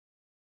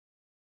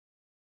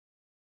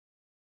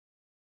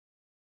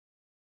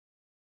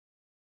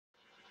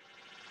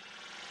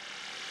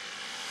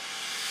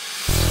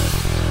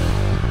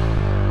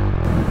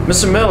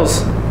Mr.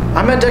 Mills,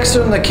 I met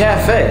Dexter in the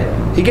cafe.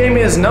 He gave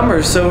me his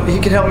number so he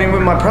could help me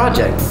with my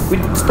project. We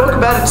spoke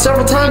about it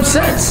several times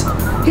since.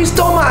 He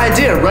stole my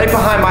idea right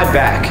behind my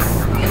back.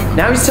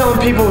 Now he's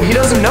telling people he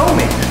doesn't know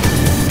me.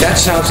 That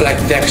sounds like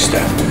Dexter.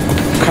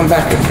 Come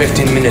back in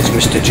 15 minutes,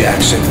 Mr.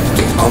 Jackson.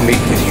 I'll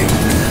meet with you.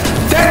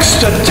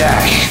 Dexter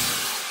Dash!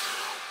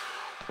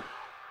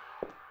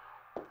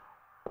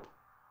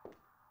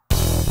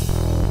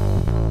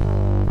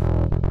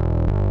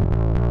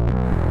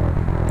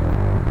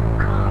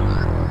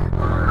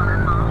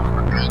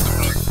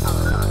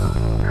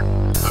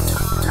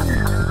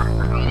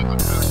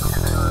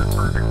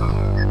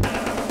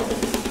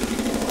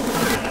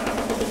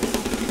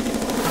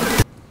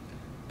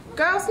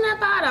 Girl,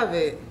 snap out of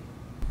it.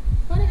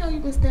 Why the hell you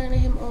been staring at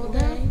him all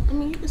day? I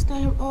mean, you been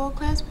staring at him all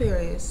class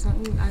periods.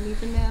 Something I need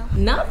to know?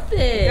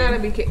 Nothing. You gotta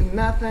be kidding.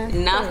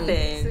 Nothing?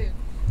 Nothing.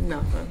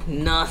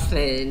 Nothing.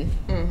 Nothing.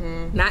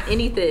 Mm-hmm. Not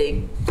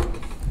anything.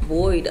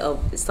 Void of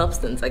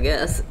substance, I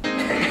guess.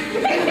 Nothing.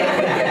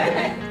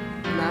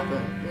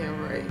 Yeah,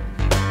 right.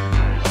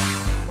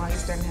 Why you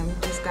staring at him? You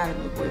just got a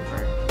new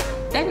boyfriend.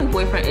 That new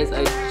boyfriend is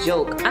a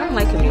joke. I don't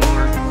like him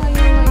anymore. Why you don't like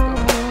him?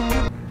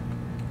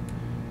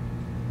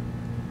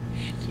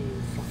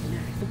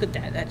 Look at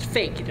that. That's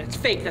fake. That's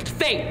fake. That's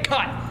fake.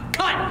 Cut.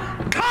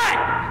 Cut.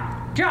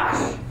 Cut!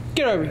 Josh,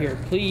 get over here,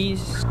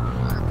 please.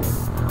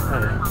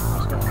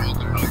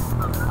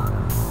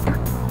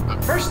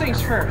 First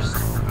things first.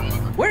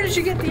 Where did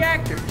you get the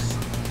actors?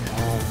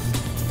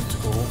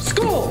 School.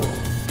 School!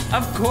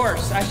 Of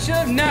course. I should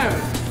have known.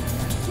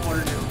 What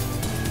to do?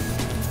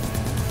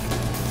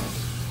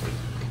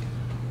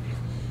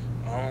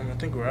 I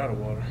think we're out of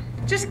water.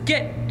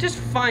 Just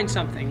find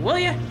something, will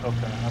you?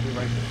 Okay, I'll be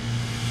right there.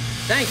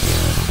 Thank you.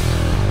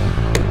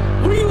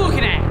 What are you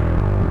looking at?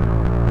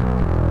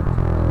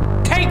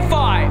 Take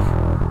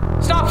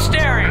 5. Stop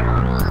staring.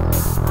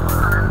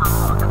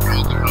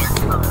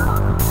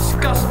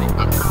 Disgusting.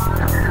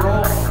 You're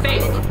all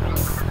fake.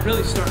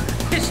 Really starting to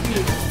piss me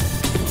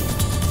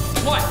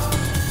off. What?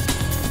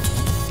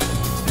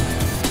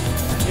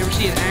 You ever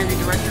see an angry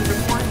director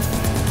before?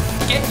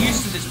 Get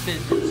used to this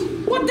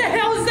business. What the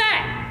hell is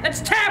that?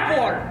 That's tap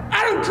water.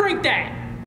 I don't drink that.